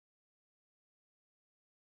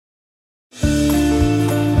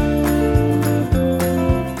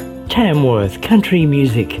Tamworth Country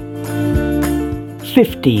Music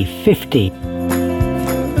 50/50.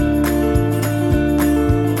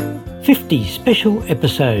 50 special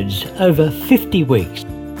episodes over 50 weeks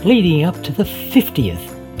leading up to the 50th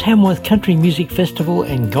Tamworth Country Music Festival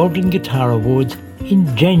and Golden Guitar Awards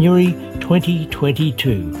in January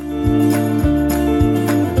 2022.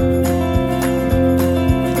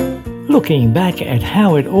 Looking back at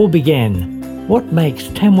how it all began, what makes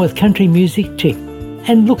Tamworth country music tick,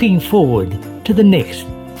 and looking forward to the next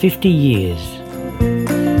 50 years.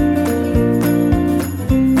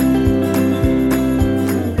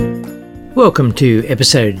 Welcome to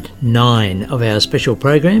episode 9 of our special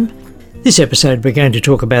program. This episode we're going to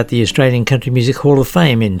talk about the Australian Country Music Hall of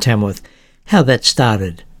Fame in Tamworth, how that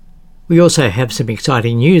started. We also have some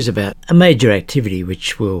exciting news about a major activity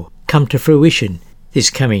which will come to fruition this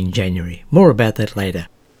coming January. More about that later.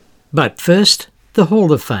 But first, the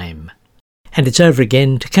Hall of Fame. And it's over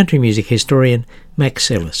again to country music historian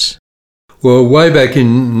Max Ellis. Well, way back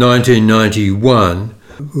in 1991,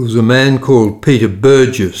 there was a man called Peter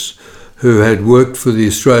Burgess who had worked for the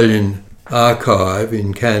Australian Archive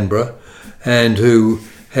in Canberra and who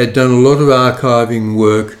had done a lot of archiving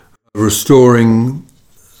work, restoring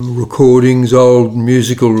recordings, old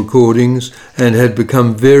musical recordings, and had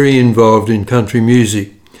become very involved in country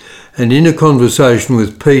music. And in a conversation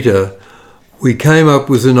with Peter, we came up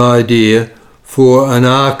with an idea for an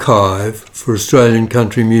archive for Australian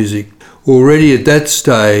country music. Already at that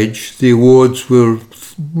stage, the awards were,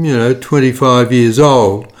 25 years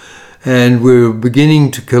old, and we were beginning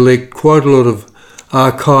to collect quite a lot of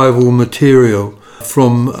archival material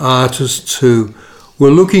from artists who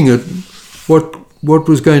were looking at what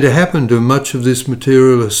was going to happen to much of this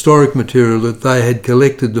material, historic material that they had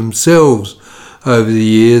collected themselves over the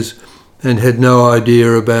years and had no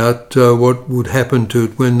idea about what would happen to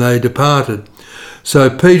it when they departed.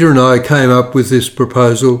 So Peter and I came up with this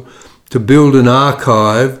proposal to build an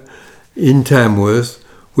archive in Tamworth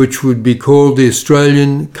which would be called the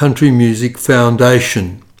Australian Country Music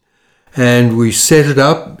Foundation. And we set it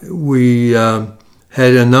up. We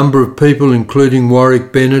had a number of people, including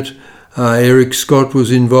Warwick Bennett, Eric Scott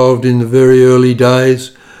was involved in the very early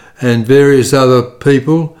days, and various other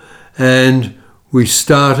people, and we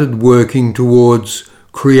started working towards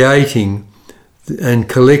creating and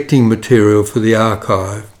collecting material for the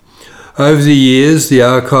archive. Over the years, the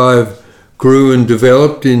archive grew and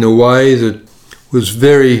developed in a way that was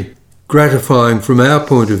very gratifying from our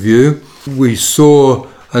point of view. We saw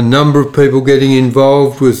a number of people getting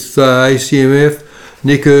involved with ACMF.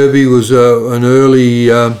 Nick Irby was an early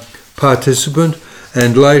participant,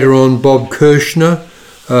 and later on Bob Kirshner,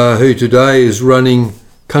 who today is running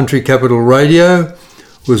Country Capital Radio,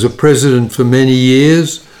 was a president for many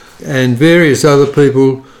years, and various other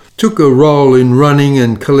people took a role in running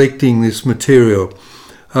and collecting this material.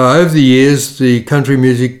 Over the years, the Country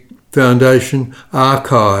Music Foundation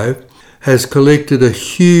Archive has collected a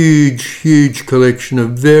huge collection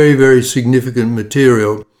of very, very significant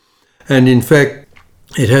material, and in fact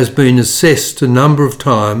it has been assessed a number of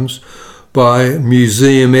times by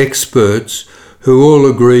museum experts who all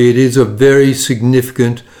agree it is a very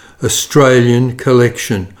significant Australian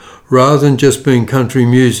collection. Rather than just being country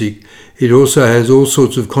music, it also has all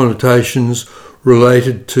sorts of connotations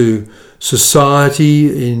related to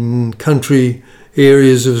society in country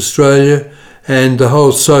areas of Australia and the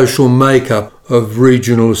whole social makeup of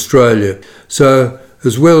regional Australia. So,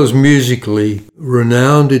 as well as musically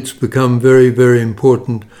renowned, it's become very, very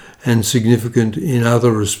important and significant in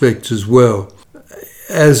other respects as well.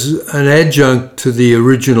 As an adjunct to the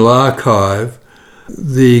original archive,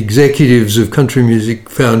 the executives of Country Music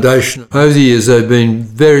Foundation, over the years they've been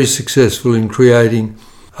very successful in creating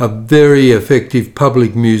a very effective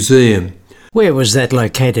public museum. Where was that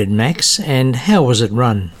located, Max, and how was it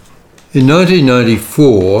run? In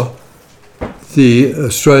 1994, the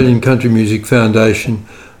Australian Country Music Foundation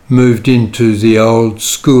moved into the old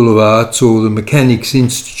School of Arts, or the Mechanics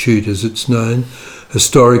Institute as it's known,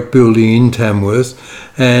 historic building in Tamworth,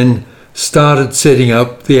 and started setting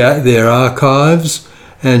up their archives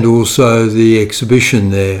and also the exhibition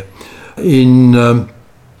there. In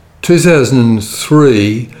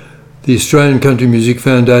 2003, the Australian Country Music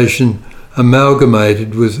Foundation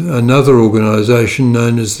amalgamated with another organisation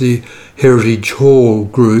known as the Heritage Hall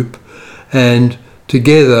Group, and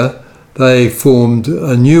together they formed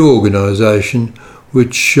a new organisation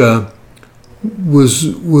which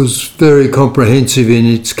was very comprehensive in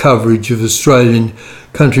its coverage of Australian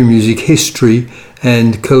country music history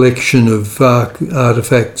and collection of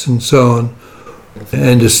artefacts and so on,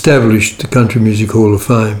 and established the Country Music Hall of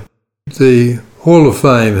Fame. The Hall of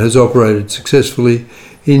Fame has operated successfully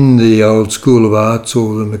in the old School of Arts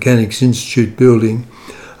or the Mechanics Institute building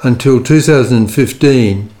until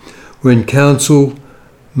 2015, when Council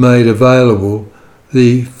made available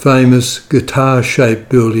the famous guitar-shaped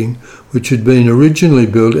building, which had been originally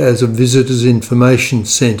built as a visitors' information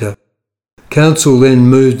centre. Council then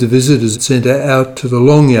moved the visitors' centre out to the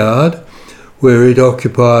Long Yard, where it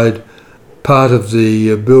occupied part of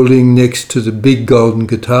the building next to the big golden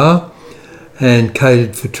guitar and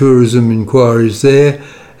catered for tourism inquiries there,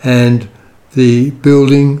 and the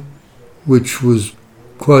building, which was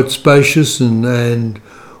quite spacious and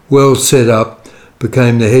well set up,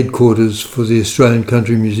 became the headquarters for the Australian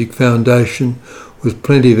Country Music Foundation, with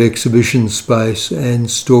plenty of exhibition space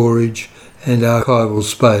and storage and archival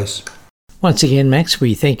space. Once again, Max,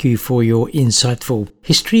 we thank you for your insightful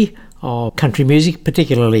history of country music,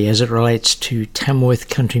 particularly as it relates to Tamworth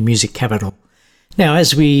Country Music Capital. Now,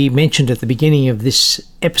 as we mentioned at the beginning of this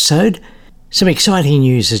episode, some exciting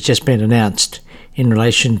news has just been announced in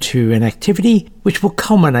relation to an activity which will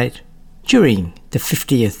culminate during the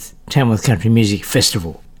 50th Tamworth Country Music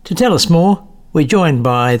Festival. To tell us more, we're joined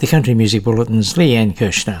by the Country Music Bulletin's Leanne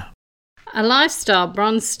Kirshner. A lifestyle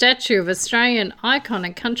bronze statue of Australian icon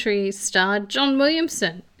and country star John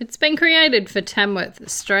Williamson. It's been created for Tamworth,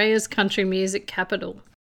 Australia's country music capital.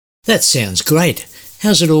 That sounds great.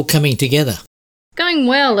 How's it all coming together? Going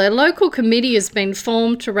well. A local committee has been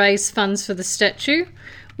formed to raise funds for the statue,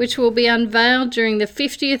 which will be unveiled during the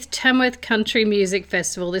 50th Tamworth Country Music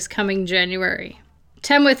Festival this coming January.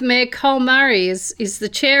 Tamworth Mayor Col Murray is the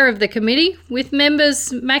chair of the committee, with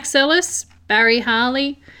members Max Ellis, Barry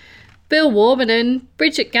Harley, Bill Warburton,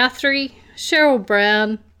 Bridget Guthrie, Cheryl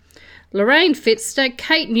Brown, Lorraine Fitzner,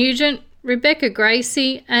 Kate Nugent, Rebecca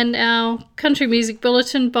Gracie, and our Country Music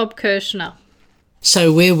Bulletin, Bob Kirshner.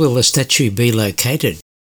 So where will the statue be located?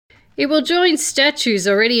 It will join statues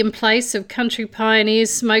already in place of country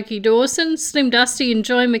pioneers Smokey Dawson, Slim Dusty and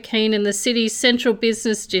Joy McKean in the city's central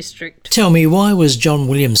business district. Tell me, why was John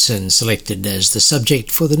Williamson selected as the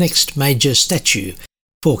subject for the next major statue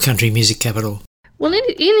for Country Music Capital? Well,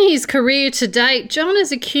 in his career to date, John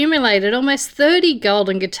has accumulated almost 30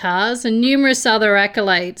 golden guitars and numerous other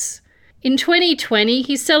accolades. In 2020,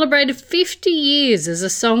 he celebrated 50 years as a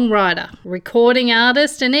songwriter, recording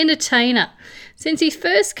artist and entertainer, since he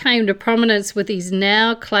first came to prominence with his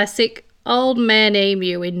now classic Old Man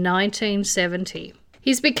Emu in 1970.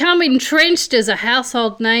 He's become entrenched as a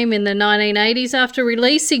household name in the 1980s after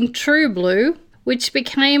releasing True Blue, which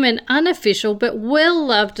became an unofficial but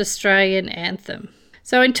well-loved Australian anthem.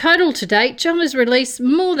 So in total to date, John has released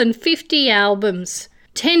more than 50 albums,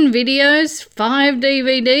 10 videos, 5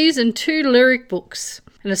 DVDs and 2 lyric books,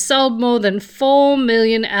 and has sold more than 4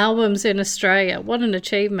 million albums in Australia. What an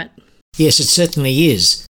achievement. Yes, it certainly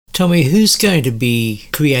is. Tell me, who's going to be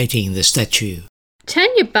creating the statue?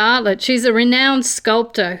 Tanya Bartlett, she's a renowned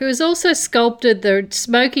sculptor who has also sculpted the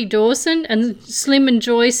Smokey Dawson and Slim and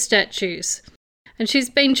Joy statues, and she's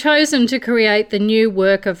been chosen to create the new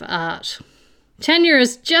work of art. Tanya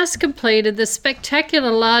has just completed the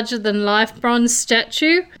spectacular larger-than-life bronze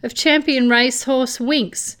statue of champion racehorse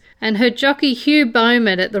Winx and her jockey Hugh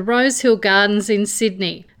Bowman at the Rosehill Gardens in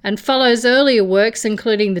Sydney, and follows earlier works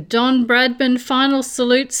including the Don Bradman Final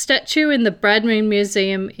Salute statue in the Bradman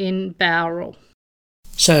Museum in Bowral.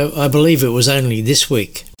 So I believe it was only this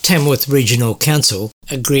week Tamworth Regional Council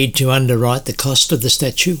agreed to underwrite the cost of the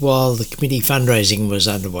statue while the committee fundraising was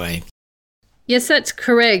underway. Yes, that's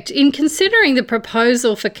correct. In considering the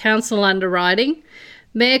proposal for council underwriting,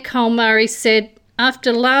 Mayor Col Murray said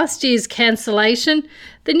after last year's cancellation,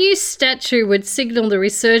 the new statue would signal the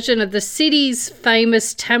resurgence of the city's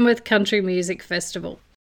famous Tamworth Country Music Festival.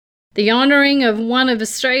 The honouring of one of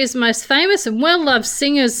Australia's most famous and well-loved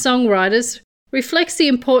singers-songwriters reflects the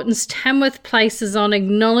importance Tamworth places on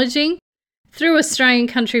acknowledging, through Australian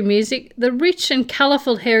country music, the rich and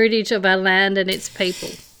colourful heritage of our land and its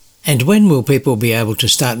people. And when will people be able to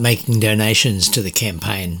start making donations to the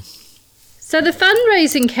campaign? So the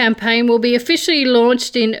fundraising campaign will be officially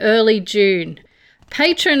launched in early June.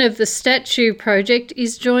 Patron of the statue project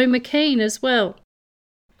is Joy McKean as well.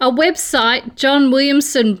 Our website,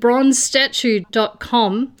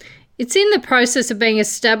 johnwilliamsonbronzestatue.com, it's in the process of being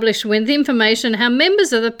established with information how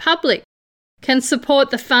members of the public can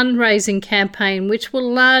support the fundraising campaign, which will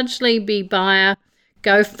largely be via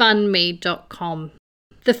gofundme.com.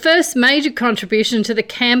 The first major contribution to the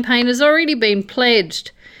campaign has already been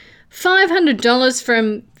pledged, $500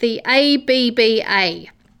 from the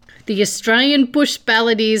ABBA, the Australian Bush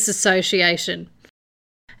Balladeers Association,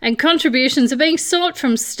 and contributions are being sought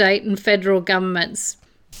from state and federal governments.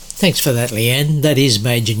 Thanks for that, Leanne. That is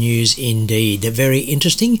major news indeed. Very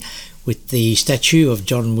interesting, with the statue of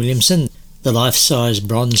John Williamson, the life-size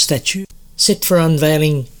bronze statue, set for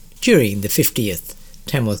unveiling during the 50th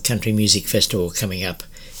Tamworth Country Music Festival coming up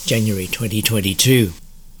January 2022.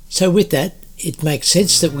 So with that, it makes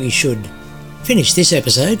sense that we should finish this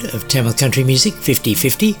episode of Tamworth Country Music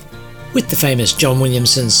 50/50 with the famous John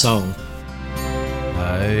Williamson song.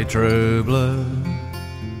 Hey, true blue,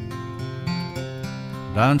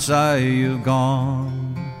 don't say you've gone.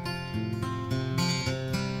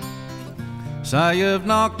 Say you've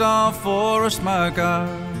knocked off for a smoker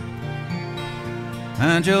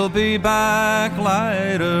and you'll be back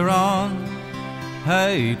later on.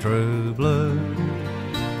 Hey, true blue,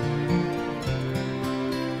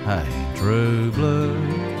 hey, true blue,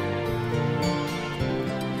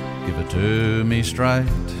 give it to me straight,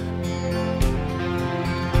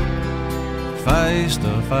 face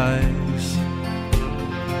to face.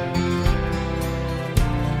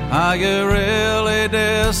 Are you really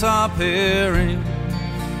disappearing?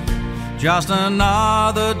 Just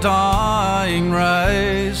another dying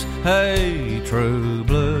race. Hey, true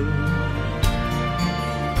blue,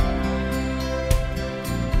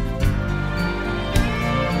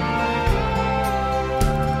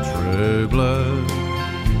 true blue,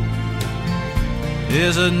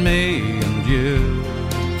 is it me and you?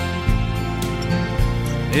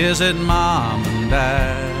 Is it mom and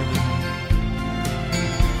dad?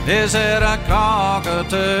 Is it a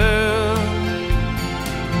cockatoo?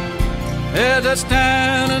 Is it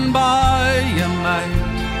standing by your mate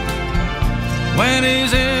when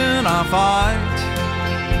he's in a fight?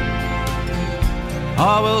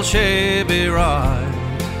 Or will she be right?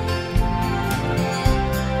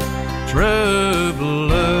 True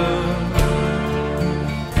blue,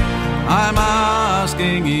 I'm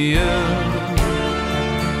asking you.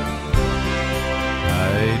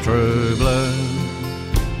 Hey, true blue,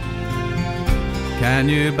 can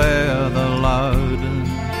you bear the load?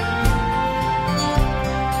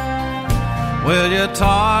 Will you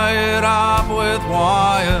tie it up with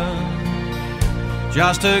wire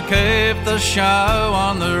just to keep the show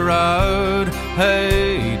on the road?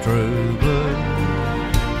 Hey, true blue,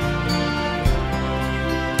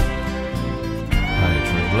 hey,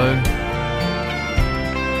 true blue,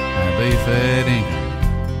 happy fading.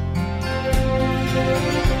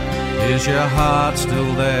 Is your heart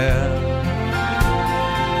still there?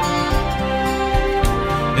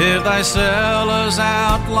 If they sell us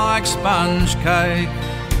out like sponge cake,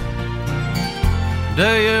 do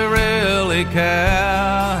you really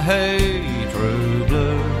care? Hey, true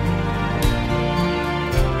blue,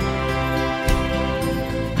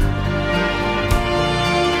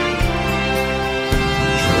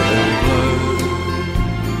 true blue,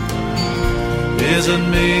 is it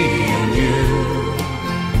me and you?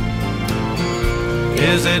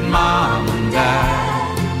 Is it mom and dad?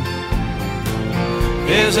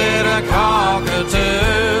 Is it a cockatoo?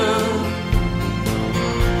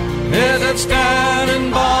 Is it standing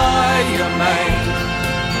by your mate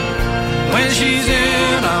when she's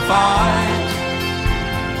in a fight?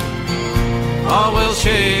 Or will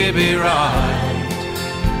she be right?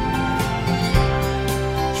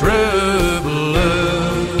 True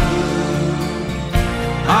blue,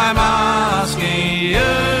 I'm asking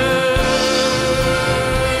you.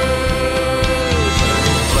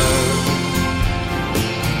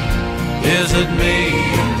 Is it me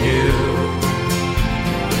and you?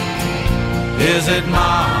 Is it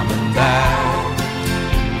mom and dad?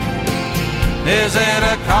 Is it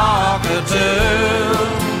a cockatoo?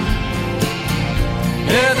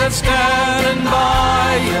 Is it standing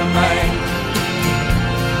by your mate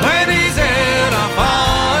when he's in a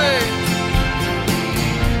fight?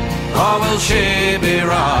 Or will she be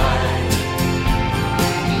right?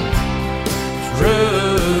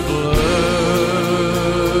 True blue,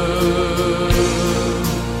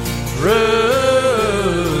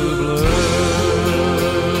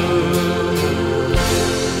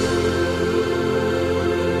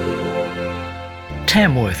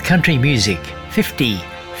 Tamworth Country Music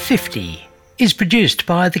 50/50 is produced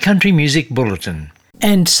by the Country Music Bulletin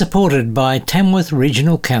and supported by Tamworth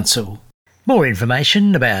Regional Council. More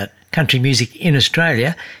information about country music in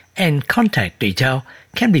Australia and contact detail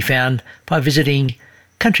can be found by visiting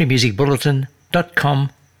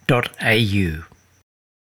countrymusicbulletin.com.au.